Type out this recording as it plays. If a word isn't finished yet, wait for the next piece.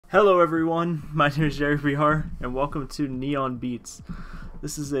Hello everyone, my name is Yeagerbr and welcome to Neon Beats.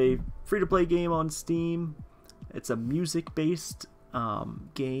 This is a free-to-play game on Steam. It's a music-based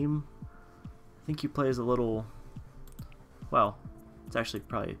game. I think you play as a little... well, it's actually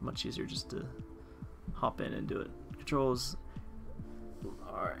probably much easier just to hop in and do it. Controls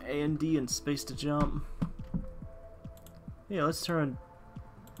are A and D and space to jump. Yeah, let's turn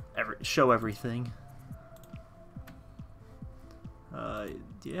on show everything.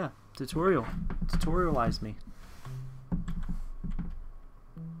 Yeah, tutorialize me.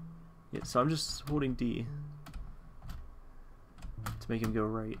 Yeah, so I'm just holding D to make him go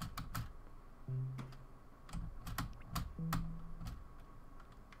right.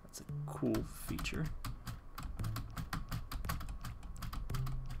 That's a cool feature.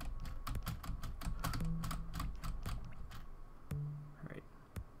 Alright.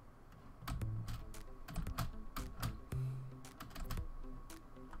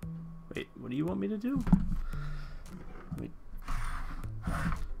 Wait, what do you want me to do? Let me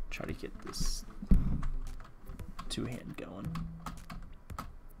try to get this two-hand going.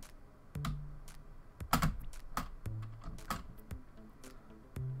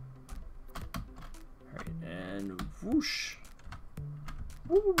 Alright, and whoosh!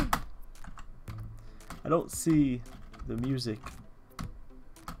 Woo! I don't see the music.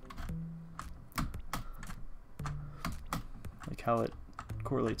 Like how it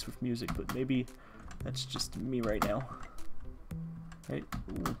correlates with music, but maybe that's just me right now. Right?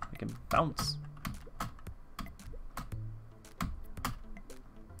 Ooh, I can bounce.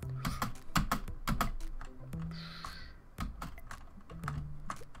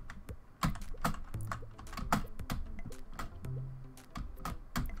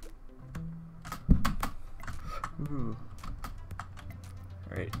 Ooh.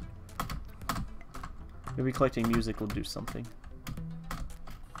 Alright. Maybe collecting music will do something.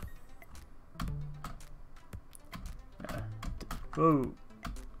 Whoa.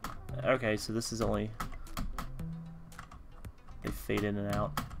 Okay, so this is only... they fade in and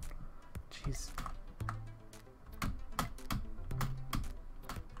out. Jeez.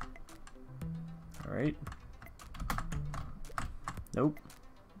 Alright. Nope.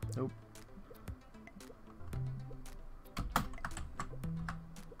 Nope.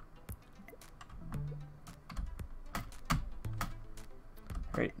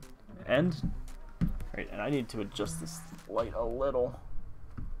 Alright. And... right, and I need to adjust this light a little.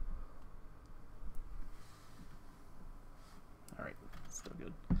 Alright, still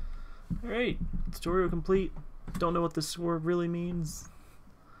good. Alright, tutorial complete. Don't know what this sword really means,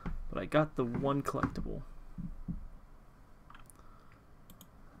 but I got the one collectible.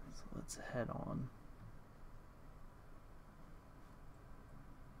 So let's head on.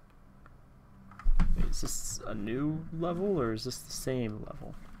 Wait, is this a new level or is this the same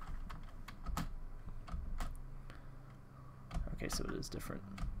level? Okay, so it is different.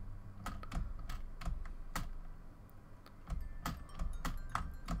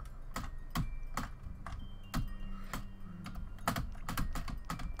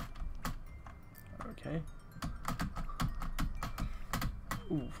 Okay.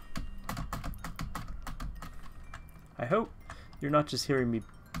 Ooh. I hope you're not just hearing me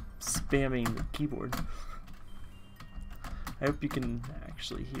spamming the keyboard. I hope you can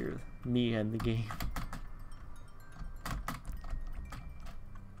actually hear me and the game.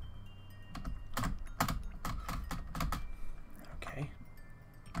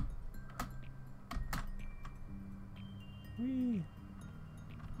 Whee.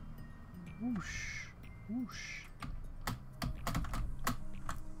 Whoosh, whoosh.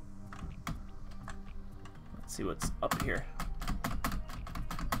 Let's see what's up here.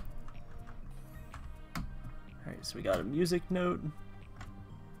 Alright, so we got a music note.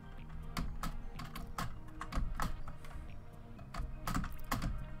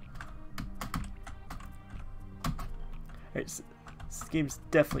 Alright, so this game's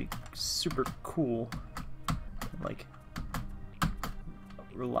definitely super cool. Like,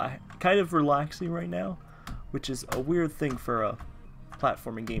 kind of relaxing right now, which is a weird thing for a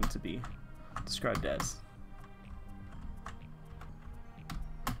platforming game to be described as.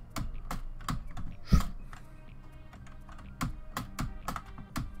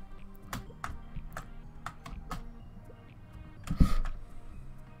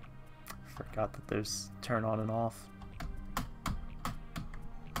 Forgot that there's turn on and off.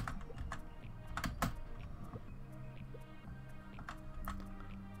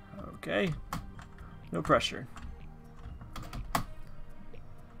 Okay, no pressure.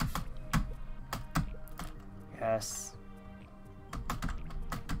 Yes.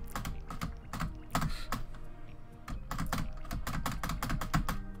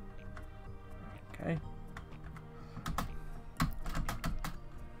 Okay.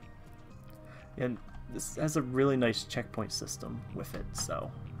 And this has a really nice checkpoint system with it,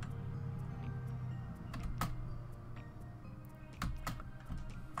 so.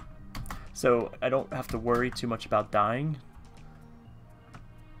 So I don't have to worry too much about dying,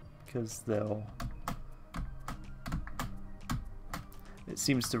 because they'll... It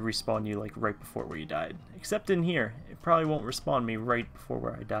seems to respawn you like right before where you died. Except in here, it probably won't respawn me right before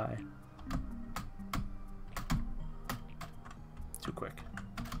where I die. Too quick.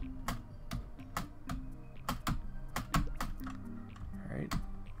 Alright.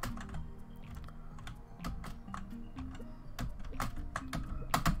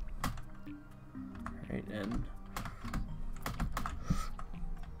 Alright, and...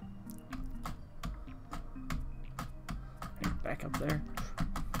 back up there.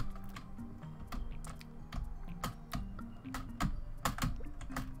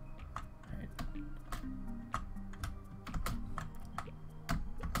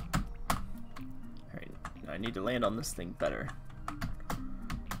 Alright, I need to land on this thing better.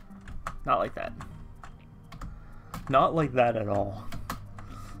 Not like that. Not like that at all.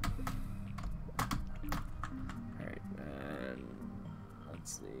 Alright, and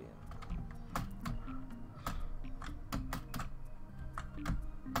let's see.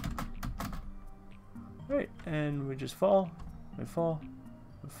 Alright, and we just fall, and fall,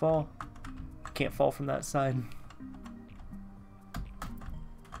 and fall. Can't fall from that side.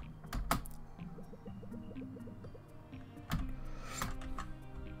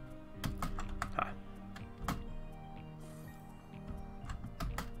 Ah.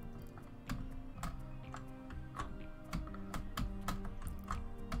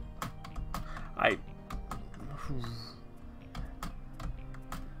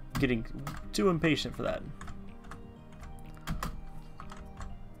 Getting too impatient for that.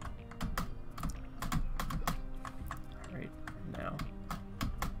 Alright, now.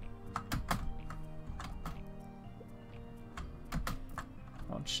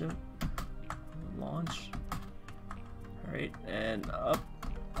 Launch it. Launch. Alright, and up,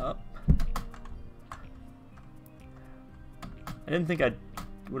 up. I didn't think I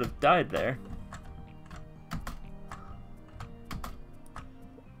would have died there.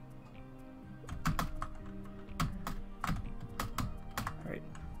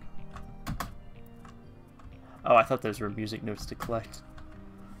 Oh, I thought those were music notes to collect.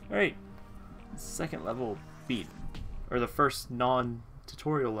 Alright, second level beat. Or the first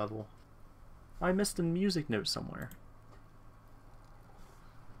non-tutorial level. I missed a music note somewhere.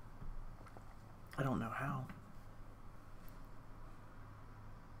 I don't know how.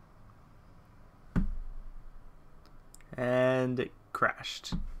 And it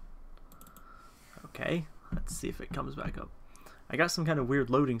crashed. Okay, let's see if it comes back up. I got some kind of weird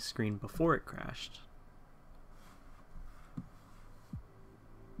loading screen before it crashed.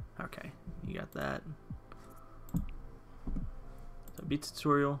 Okay, you got that. So beat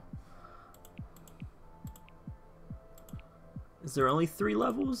tutorial. Is there only 3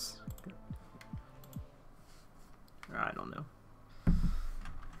 levels? I don't know.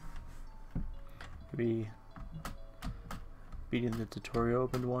 Maybe beating the tutorial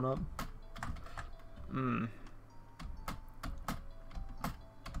opened one up.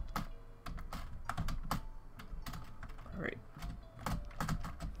 Alright.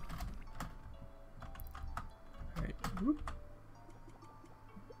 Alright. Whoop.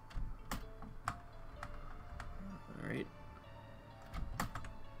 Alright.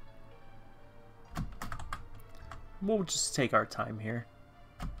 We'll just take our time here.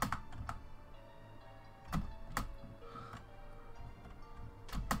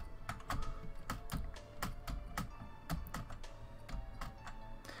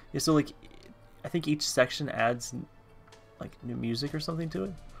 Yeah, so like, I think each section adds like new music or something to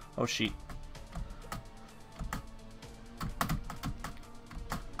it. Oh, sheet.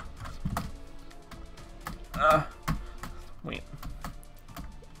 Wait.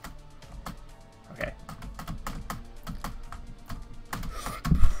 Okay.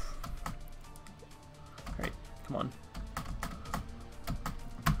 Alright, come on.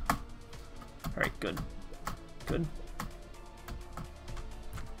 Alright, good. Good.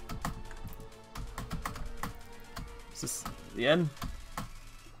 Is this the end?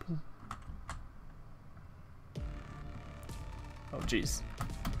 Oh, jeez.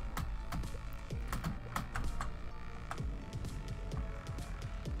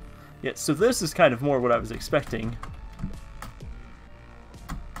 Yeah, so this is kind of more what I was expecting.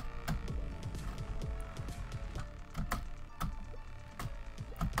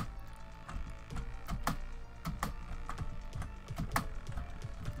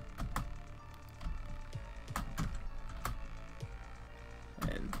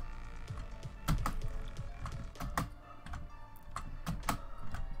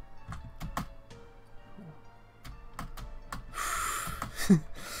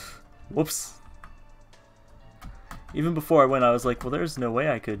 Whoops. Even before I went, I was like, well, there's no way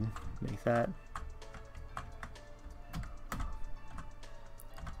I could make that.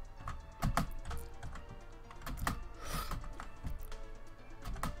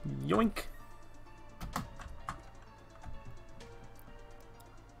 Yoink.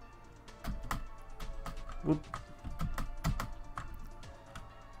 Whoop.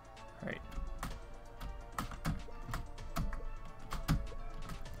 Alright.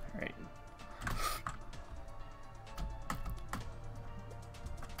 Alright.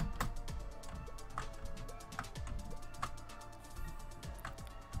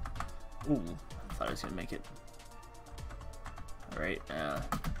 Ooh, I thought I was gonna make it. Alright,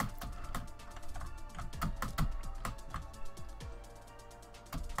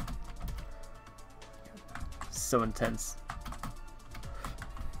 so intense.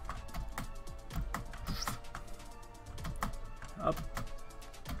 Up.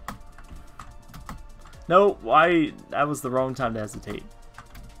 No, why? That was the wrong time to hesitate.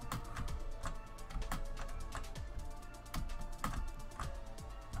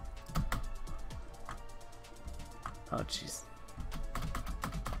 Oh, jeez.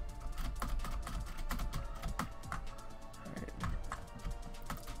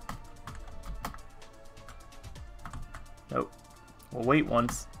 Nope. We'll wait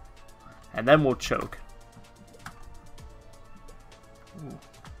once, and then we'll choke. Ooh.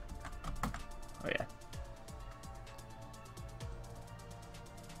 Oh yeah.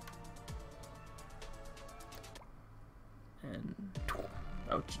 And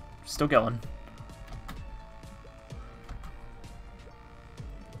oh, still going.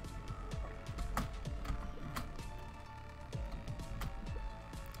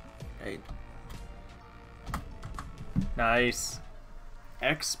 Right. Nice.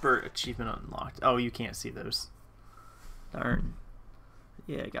 Expert achievement unlocked. Oh, you can't see those. Darn.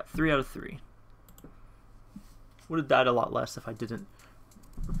 Yeah, I got 3 out of 3. Would have died a lot less if I didn't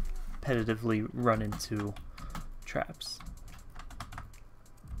repetitively run into traps.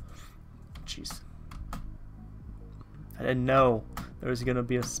 Jeez. I didn't know there was gonna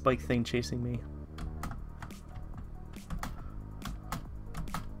be a spike thing chasing me.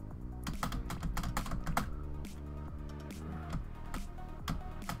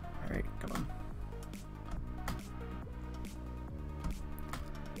 Alright, come on.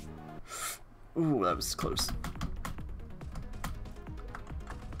 Ooh, that was close.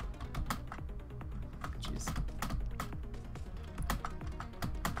 Jeez.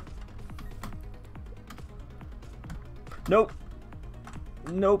 Nope.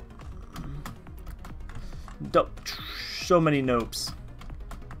 Nope. So many nopes.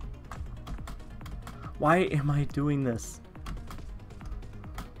 Why am I doing this?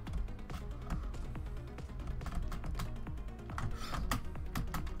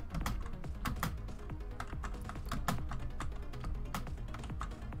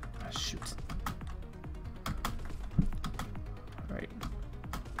 Ah, shoot. All right.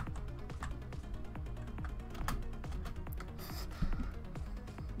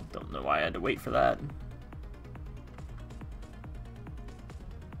 Don't know why I had to wait for that.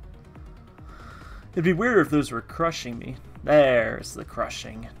 It'd be weird if those were crushing me. There's the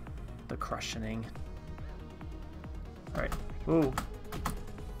crushing. The crushioning. Alright. Ooh.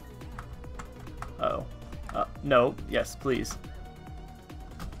 Uh-oh. No. Yes, please.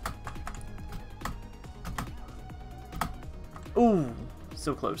 Ooh.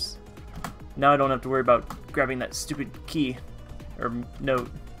 So close. Now I don't have to worry about grabbing that stupid key. Or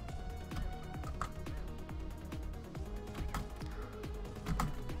note.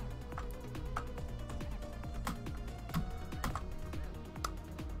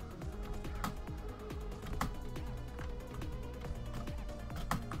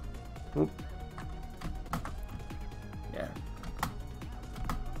 Oop. Yeah.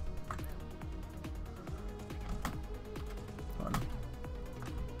 Come on.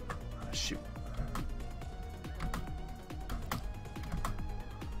 Oh, shoot.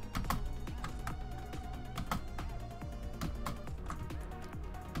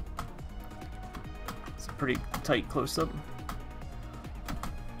 It's a pretty tight close-up.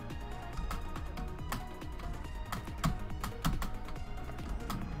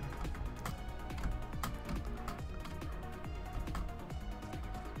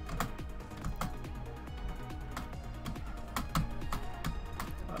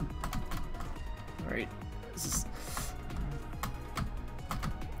 Alright, this is...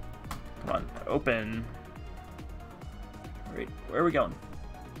 Come on, open. Alright, where are we going?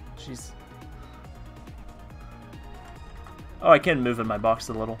 Jeez. Oh, I can move in my box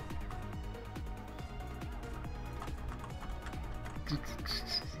a little.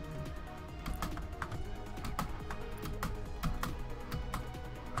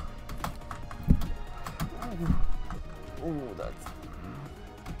 Oh, that's...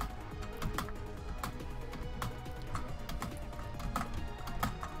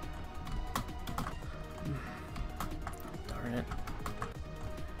 Darn it.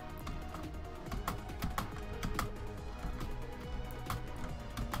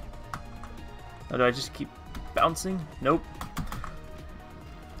 Oh, do I just keep bouncing? Nope.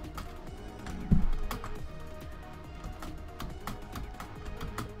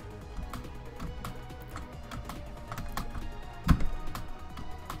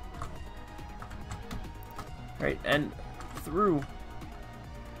 Right, and through.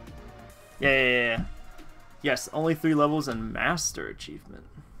 Yeah. Yes, only 3 levels and master achievement.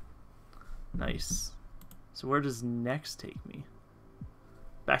 Nice. So where does next take me?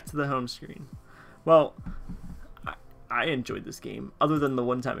 Back to the home screen. Well, I enjoyed this game, other than the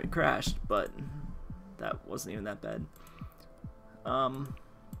one time it crashed, but that wasn't even that bad. I'm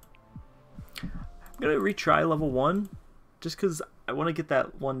gonna retry level 1, just because I want to get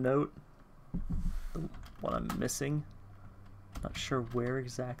that one note, the one I'm missing. Not sure where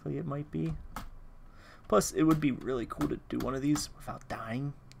exactly it might be. Plus, it would be really cool to do one of these without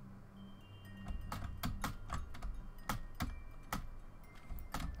dying.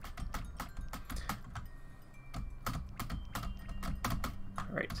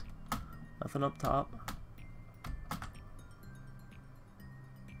 Alright. Nothing up top.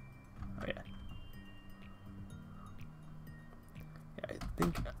 Oh, yeah. Yeah, I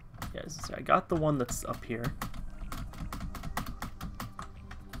think... Yeah, so I got the one that's up here.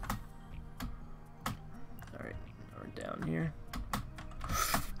 Alright, we're down here.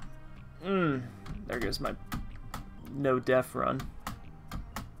 There goes my no death run.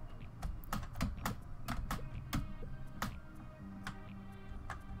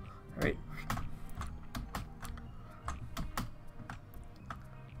 Alright.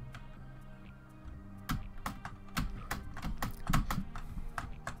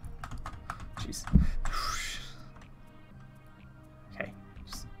 Jeez. Okay.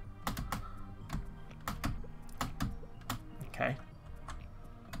 Okay.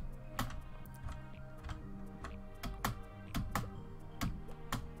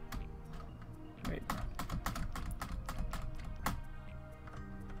 Right.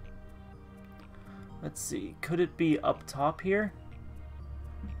 Let's see. Could it be up top here?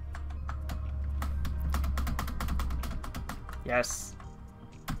 Yes.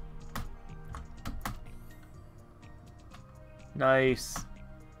 Nice.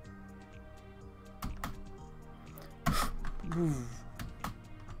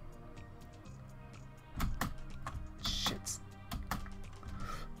 Shit.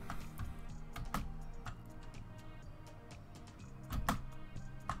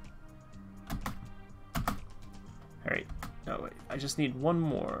 Alright. No, wait. I just need one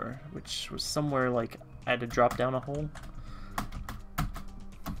more, which was somewhere like I had to drop down a hole.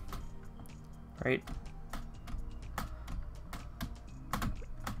 Right?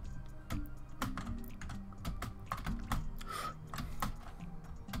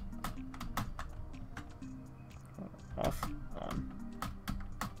 Off, on.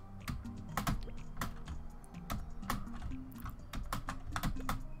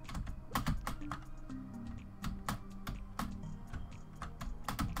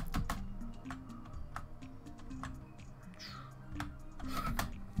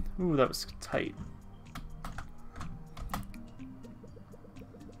 Ooh, that was tight.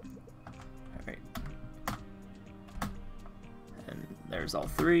 Alright. And there's all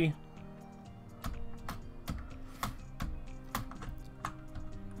 3.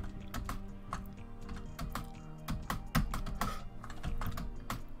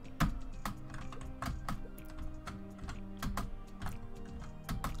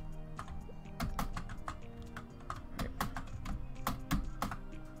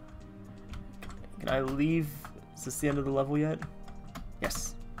 Can I leave? Is this the end of the level yet?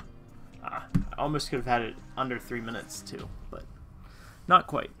 Yes. I almost could have had it under 3 minutes too, but not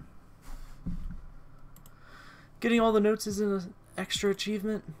quite. Getting all the notes is an extra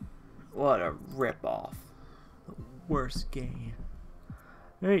achievement? What a rip-off. The worst game.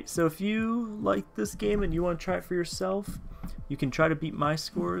 Alright, so if you like this game and you want to try it for yourself, you can try to beat my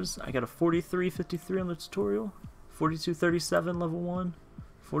scores. I got a 43.53 on the tutorial, 42.37 level 1,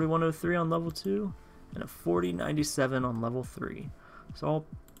 41.03 on level 2, and a 40.97 on level 3. It's all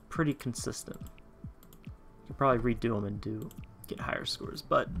pretty consistent. You can probably redo them and get higher scores.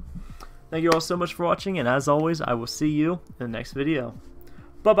 But thank you all so much for watching, and as always, I will see you in the next video.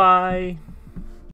 Bye-bye!